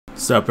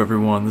Sup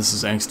everyone, this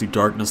is Angsty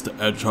Darkness the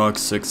Edgehog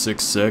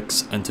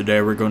 666, and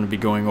today we're going to be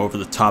going over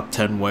the top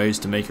 10 ways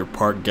to make your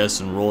park guests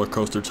in Roller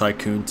Coaster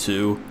Tycoon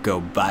 2 go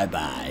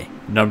bye-bye.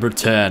 Number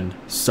 10.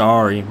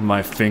 Sorry,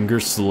 my finger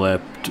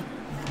slipped.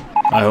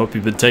 I hope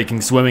you've been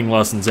taking swimming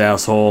lessons,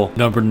 asshole.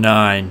 Number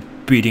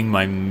 9. Beating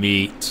my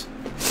meat.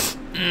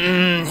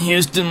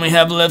 Houston, we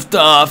have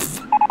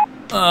liftoff.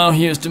 Oh,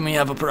 Houston, we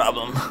have a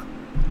problem.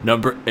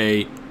 Number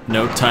 8.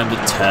 No time to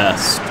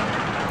test.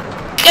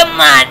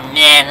 Come on,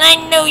 man,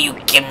 I know you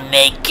can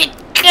make it.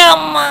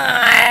 Come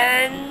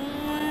on.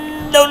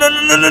 No, no,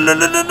 no, no, no, no,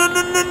 no, no,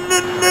 no,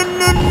 no,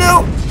 no,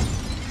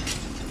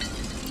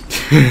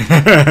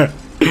 no.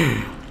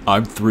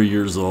 I'm 3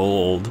 years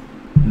old.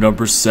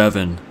 Number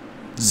 7.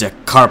 The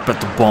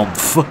carpet bomb.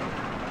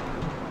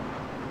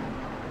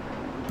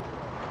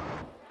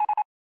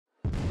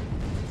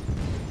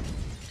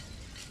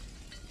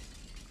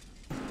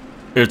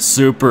 It's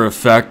super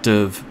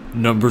effective.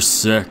 Number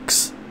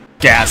 6.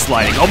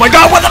 Gaslighting. Oh my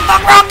god, what the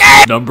fuck wrong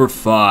game? Number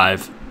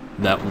 5.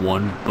 That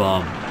one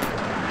bump.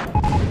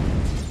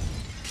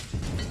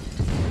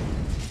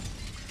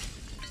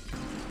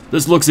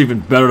 This looks even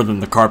better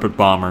than the carpet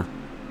bomber.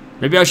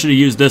 Maybe I should have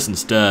used this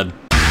instead.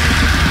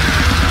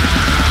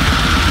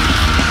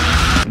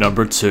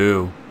 Number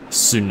 2.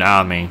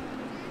 Tsunami.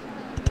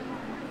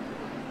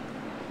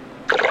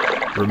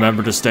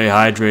 Remember to stay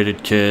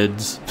hydrated,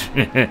 kids.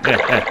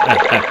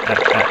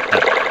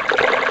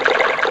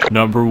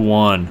 Number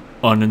 1.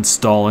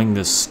 Uninstalling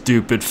this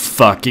stupid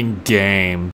fucking game.